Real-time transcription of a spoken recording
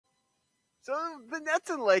So the Nets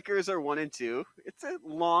and Lakers are 1-2. It's a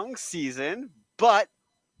long season, but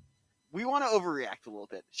we want to overreact a little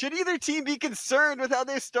bit. Should either team be concerned with how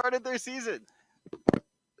they started their season?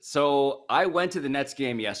 So I went to the Nets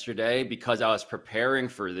game yesterday because I was preparing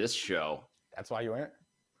for this show. That's why you went?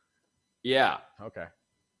 Yeah. Okay.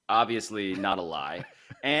 Obviously not a lie.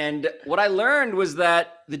 And what I learned was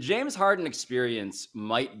that the James Harden experience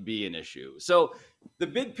might be an issue. So the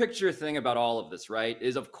big picture thing about all of this, right,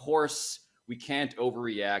 is of course we can't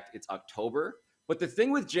overreact. It's October. But the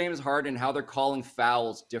thing with James Harden, how they're calling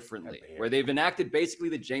fouls differently, where they've enacted basically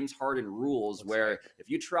the James Harden rules, where if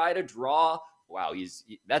you try to draw, wow,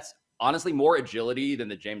 that's honestly more agility than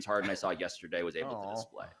the James Harden I saw yesterday was able to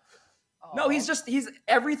display. No, he's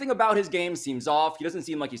everything about his game seems off. He doesn't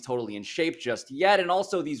seem like he's totally in shape just yet. And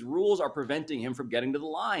also these rules are preventing him from getting to the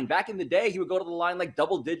line. Back in the day, he would go to the line like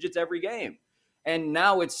double digits every game. And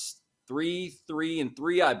now it's 3, 3, and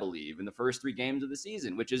 3, I believe, in the first 3 games of the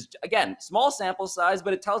season, which is, again, small sample size,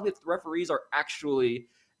 but it tells me that the referees are actually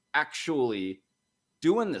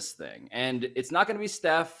doing this thing. And it's not going to be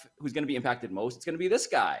Steph who's going to be impacted most. It's going to be this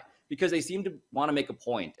guy because they seem to want to make a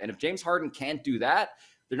point. And if James Harden can't do that,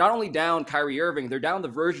 they're not only down Kyrie Irving, they're down the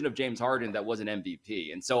version of James Harden that was an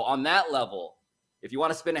MVP. And so on that level, if you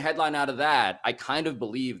want to spin a headline out of that, I kind of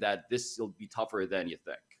believe that this will be tougher than you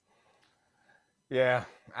think. Yeah,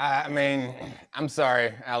 I mean, I'm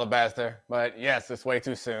sorry, Alabaster, but yes, it's way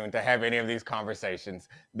too soon to have any of these conversations.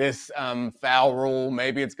 This foul rule,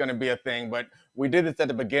 maybe it's going to be a thing, but we did this at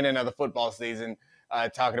the beginning of the football season,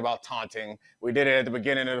 talking about taunting. We did it at the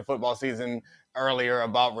beginning of the football season earlier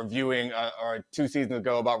about reviewing, or 2 seasons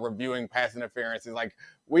ago about reviewing pass interferences. Like,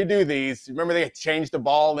 we do these. Remember they changed the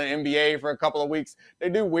ball in the NBA for a couple of weeks? They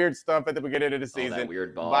do weird stuff at the beginning of the season. That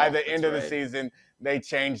weird ball. By the end of the season, they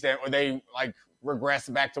changed that, or they regress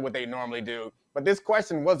back to what they normally do. But this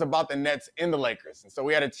question was about the Nets and the Lakers. And so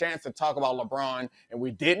we had a chance to talk about LeBron, and we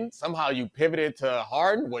didn't. Somehow you pivoted to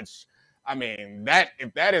Harden, which, I mean,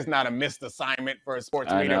 if that is not a missed assignment for a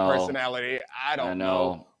sports media personality, I don't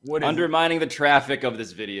know. What is undermining the traffic of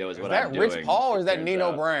this video is what I'm doing. Is that Rich Paul or is that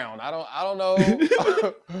Nino Brown? I don't know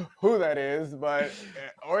who that is, but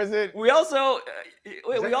or is it? We also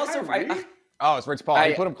it's Rich Paul.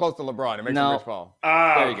 You put him close to LeBron. It makes him Rich Paul.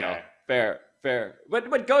 There you go. Fair.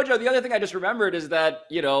 But Gojo, the other thing I just remembered is that,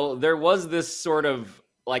 there was this sort of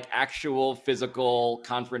like actual physical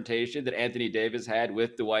confrontation that Anthony Davis had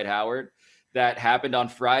with Dwight Howard that happened on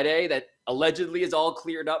Friday that allegedly is all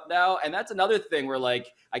cleared up now. And that's another thing where,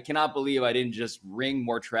 like, I cannot believe I didn't just wring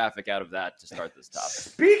more traffic out of that to start this topic.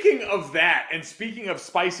 Speaking of that, and speaking of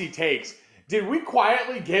spicy takes, did we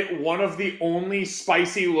quietly get one of the only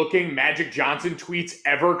spicy-looking Magic Johnson tweets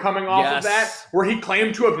ever coming off of that, where he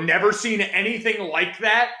claimed to have never seen anything like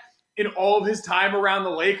that in all of his time around the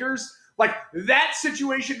Lakers? Like, that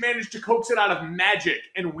situation managed to coax it out of Magic,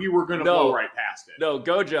 and we were going to blow right past it. No,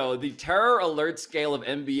 Gojo, the terror alert scale of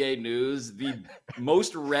NBA news, the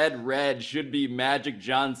most red should be Magic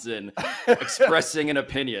Johnson expressing an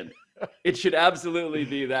opinion. It should absolutely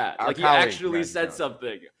be that. Like, he actually said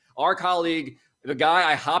something. Our colleague, the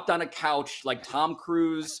guy I hopped on a couch like Tom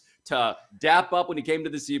Cruise to dap up when he came to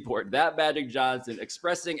the seaport, that Magic Johnson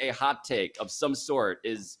expressing a hot take of some sort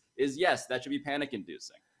is yes, that should be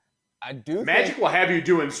panic-inducing. I do. Magic will have you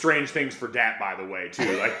doing strange things for Dap, by the way,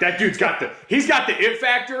 too. Like, that dude's got the it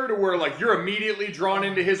factor to where, like, you're immediately drawn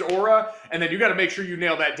into his aura, and then you got to make sure you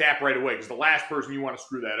nail that Dap right away, because the last person you want to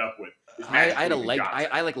screw that up with is Magic. I had a leg.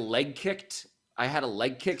 I leg kicked. I had a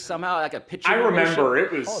leg kick somehow, like a pitching. I remember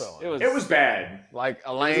it was bad. Like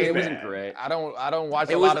Elaine, it wasn't great. I don't watch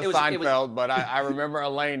a lot of Seinfeld, but I remember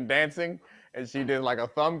Elaine dancing. And she did like a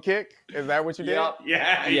thumb kick. Is that what you did?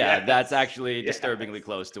 Yeah. That's actually disturbingly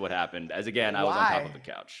close to what happened. As again, I was on top of the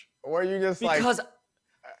couch. Were you just because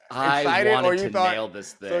I wanted to nail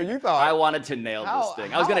this thing. So you thought I wanted to nail this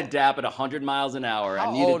thing. I was gonna dap at 100 miles an hour.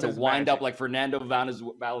 I needed to wind up like Fernando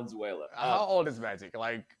Valenzuela. How old is Magic?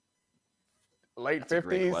 Like late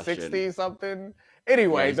 50s, 60s, something.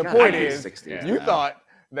 Anyway, the point is, you thought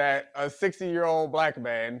that a 60-year-old black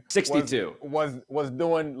man 62 was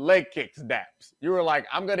doing leg kicks, daps. You were like,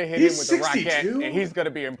 I'm gonna hit him with a racket and he's gonna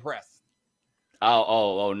be impressed.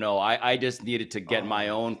 Oh no. I just needed to get my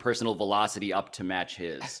own personal velocity up to match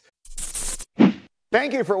his.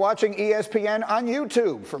 Thank you for watching ESPN on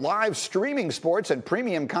YouTube. For live streaming sports and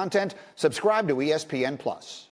premium content, subscribe to ESPN+.